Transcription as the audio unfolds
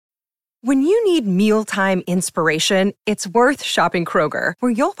When you need mealtime inspiration, it's worth shopping Kroger,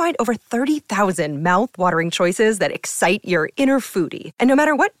 where you'll find over 30,000 mouth-watering choices that excite your inner foodie. And no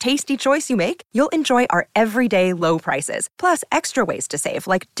matter what tasty choice you make, you'll enjoy our everyday low prices, plus extra ways to save,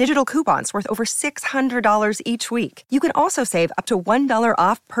 like digital coupons worth over $600 each week. You can also save up to $1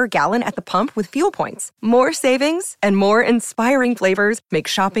 off per gallon at the pump with fuel points. More savings and more inspiring flavors make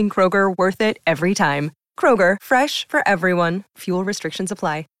shopping Kroger worth it every time. Kroger, fresh for everyone. Fuel restrictions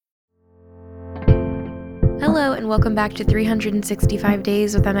apply. Hello and welcome back to 365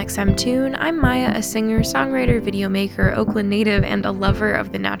 Days with mxmtoon. I'm Maya, a singer, songwriter, video maker, Oakland native, and a lover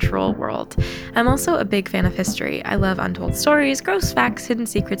of the natural world. I'm also a big fan of history. I love untold stories, gross facts, hidden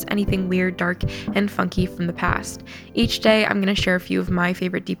secrets, anything weird, dark, and funky from the past. Each day, I'm going to share a few of my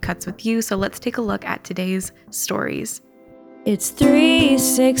favorite deep cuts with you, so let's take a look at today's stories. It's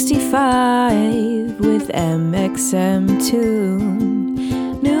 365 with mxmtoon.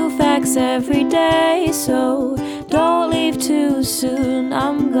 New facts every day, so don't leave too soon.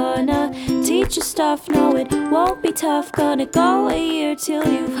 I'm gonna teach you stuff, no it won't be tough. Gonna go a year till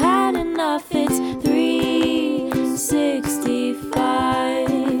you've had enough. It's 365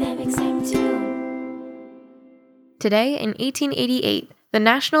 mxmtoon. Today, in 1888, the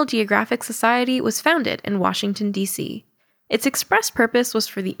National Geographic Society was founded in Washington, D.C. Its express purpose was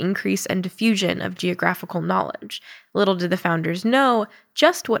for the increase and diffusion of geographical knowledge. Little did the founders know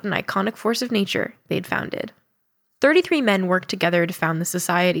just what an iconic force of nature they'd founded. 33 men worked together to found the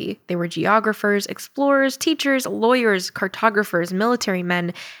society. They were geographers, explorers, teachers, lawyers, cartographers, military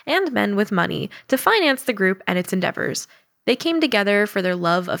men, and men with money to finance the group and its endeavors. They came together for their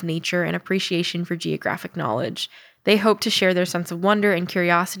love of nature and appreciation for geographic knowledge. They hoped to share their sense of wonder and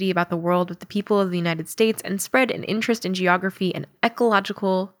curiosity about the world with the people of the United States and spread an interest in geography and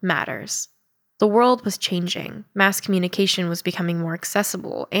ecological matters. The world was changing. Mass communication was becoming more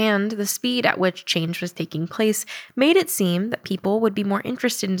accessible, and the speed at which change was taking place made it seem that people would be more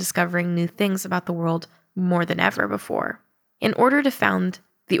interested in discovering new things about the world more than ever before. In order to found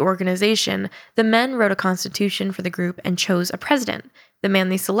the organization, the men wrote a constitution for the group and chose a president. The man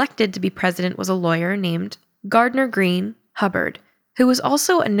they selected to be president was a lawyer named Gardner Greene Hubbard, who was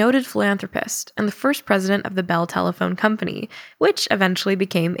also a noted philanthropist and the first president of the Bell Telephone Company, which eventually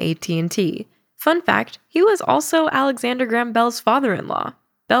became AT&T. Fun fact, he was also Alexander Graham Bell's father-in-law.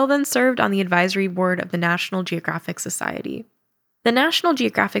 Bell then served on the advisory board of the National Geographic Society. The National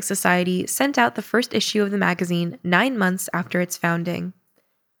Geographic Society sent out the first issue of the magazine 9 months after its founding.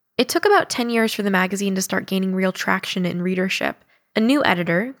 It took about 10 years for the magazine to start gaining real traction in readership. A new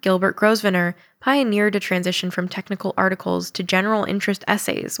editor, Gilbert Grosvenor, pioneered a transition from technical articles to general interest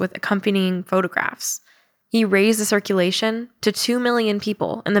essays with accompanying photographs. He raised the circulation to 2 million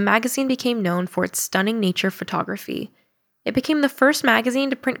people, and the magazine became known for its stunning nature photography. It became the first magazine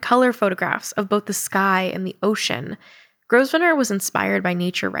to print color photographs of both the sky and the ocean. Grosvenor was inspired by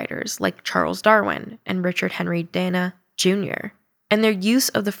nature writers like Charles Darwin and Richard Henry Dana Jr., and their use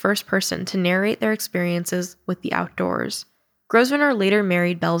of the first person to narrate their experiences with the outdoors. Grosvenor later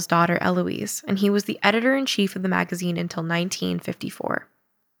married Bell's daughter Eloise, and he was the editor-in-chief of the magazine until 1954.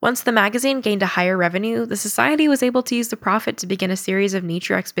 Once the magazine gained a higher revenue, the society was able to use the profit to begin a series of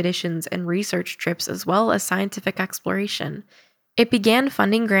nature expeditions and research trips as well as scientific exploration. It began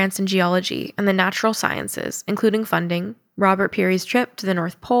funding grants in geology and the natural sciences, including funding Robert Peary's trip to the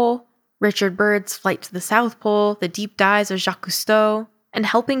North Pole, Richard Byrd's flight to the South Pole, the deep dives of Jacques Cousteau, and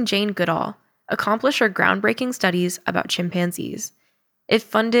helping Jane Goodall accomplish her groundbreaking studies about chimpanzees. It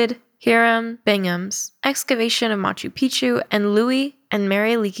funded Hiram Bingham's excavation of Machu Picchu and Louis and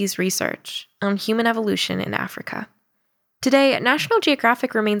Mary Leakey's research on human evolution in Africa. Today, National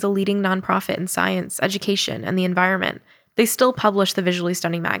Geographic remains a leading nonprofit in science, education, and the environment. They still publish the visually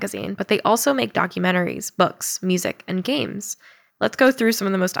stunning magazine, but they also make documentaries, books, music, and games. Let's go through some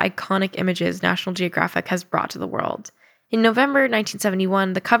of the most iconic images National Geographic has brought to the world. In November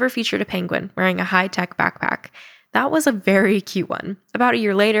 1971, the cover featured a penguin wearing a high-tech backpack. That was a very cute one. About a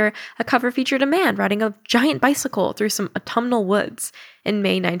year later, a cover featured a man riding a giant bicycle through some autumnal woods. In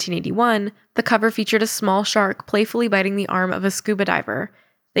May 1981, the cover featured a small shark playfully biting the arm of a scuba diver.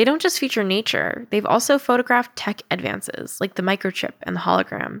 They don't just feature nature, they've also photographed tech advances, like the microchip and the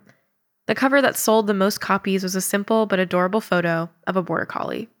hologram. The cover that sold the most copies was a simple but adorable photo of a border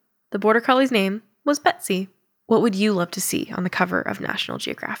collie. The border collie's name was Betsy. What would you love to see on the cover of National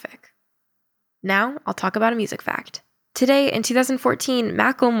Geographic? Now, I'll talk about a music fact. Today, in 2014,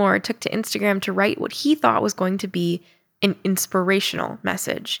 Macklemore took to Instagram to write what he thought was going to be an inspirational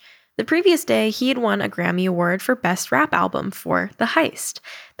message. The previous day, he had won a Grammy Award for Best Rap Album for The Heist.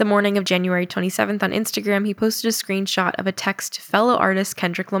 The morning of January 27th on Instagram, he posted a screenshot of a text to fellow artist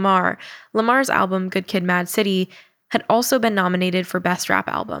Kendrick Lamar. Lamar's album, Good Kid, Mad City, had also been nominated for Best Rap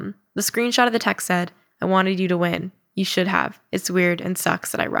Album. The screenshot of the text said, "I wanted you to win. You should have. It's weird and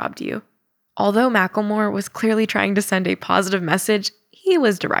sucks that I robbed you." Although Macklemore was clearly trying to send a positive message, he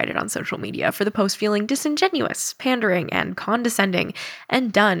was derided on social media for the post feeling disingenuous, pandering, and condescending,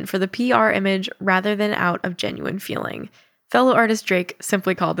 and done for the PR image rather than out of genuine feeling. Fellow artist Drake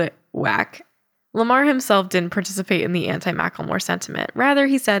simply called it whack. Lamar himself didn't participate in the anti-Macklemore sentiment. Rather,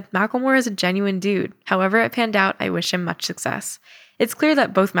 he said, "Macklemore is a genuine dude. However it panned out, I wish him much success." It's clear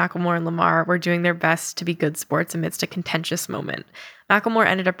that both Macklemore and Lamar were doing their best to be good sports amidst a contentious moment. Macklemore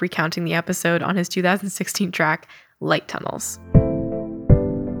ended up recounting the episode on his 2016 track, Light Tunnels.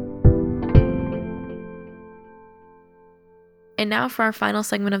 And now for our final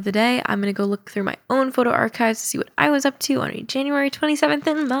segment of the day, I'm going to go look through my own photo archives to see what I was up to on a January 27th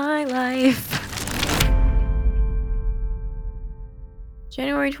in my life.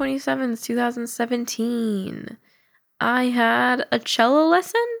 January 27th, 2017. I had a cello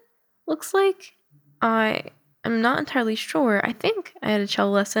lesson, looks like. I am not entirely sure. I think I had a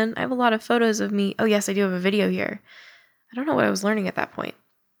cello lesson. I have a lot of photos of me. Oh yes, I do have a video here. I don't know what I was learning at that point.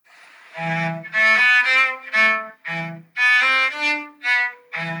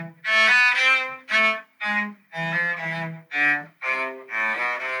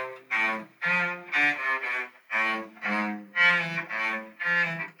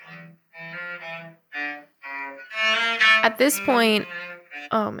 At this point,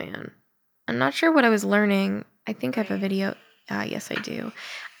 oh man, I'm not sure what I was learning. I think I have a video. Yes, I do.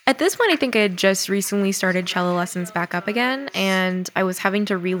 At this point, I think I had just recently started cello lessons back up again, and I was having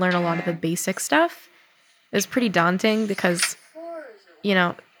to relearn a lot of the basic stuff. It was pretty daunting because, you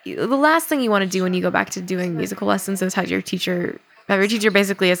know, the last thing you want to do when you go back to doing musical lessons is have your teacher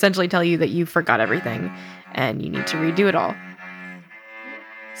basically essentially tell you that you forgot everything and you need to redo it all.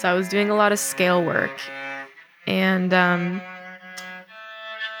 So I was doing a lot of scale work. And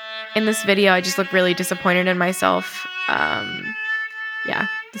in this video, I just look really disappointed in myself. Yeah,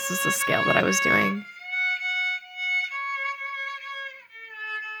 this is the scale that I was doing.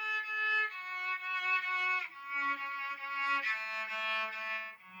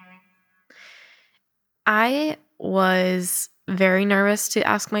 I was very nervous to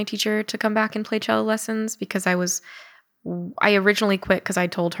ask my teacher to come back and play cello lessons because I originally quit because I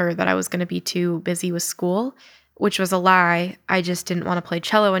told her that I was going to be too busy with school, which was a lie. I just didn't want to play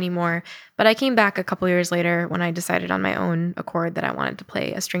cello anymore. But I came back a couple years later when I decided on my own accord that I wanted to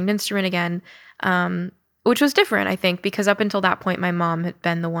play a stringed instrument again, which was different, I think, because up until that point, my mom had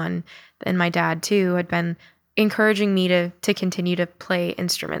been the one, and my dad too, had been encouraging me to continue to play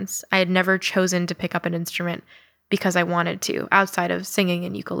instruments. I had never chosen to pick up an instrument because I wanted to, outside of singing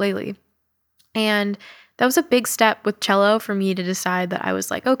and ukulele. And that was a big step with cello for me to decide that I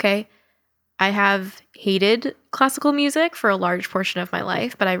was like, okay, I have hated classical music for a large portion of my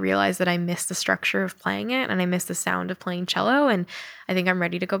life, but I realized that I miss the structure of playing it and I miss the sound of playing cello, and I think I'm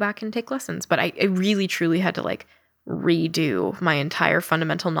ready to go back and take lessons. But I really, truly had to redo my entire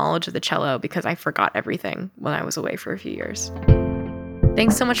fundamental knowledge of the cello because I forgot everything when I was away for a few years.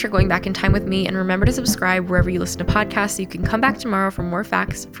 Thanks so much for going back in time with me, and remember to subscribe wherever you listen to podcasts so you can come back tomorrow for more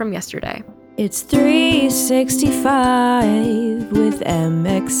facts from yesterday. It's 365 with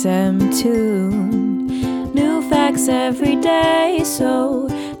MXM New facts every day, so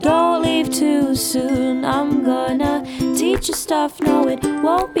don't leave too soon. I'm gonna teach you stuff, no it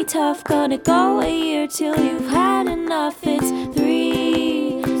won't be tough. Gonna go a year till you've had enough. It's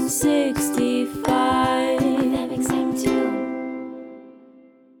 365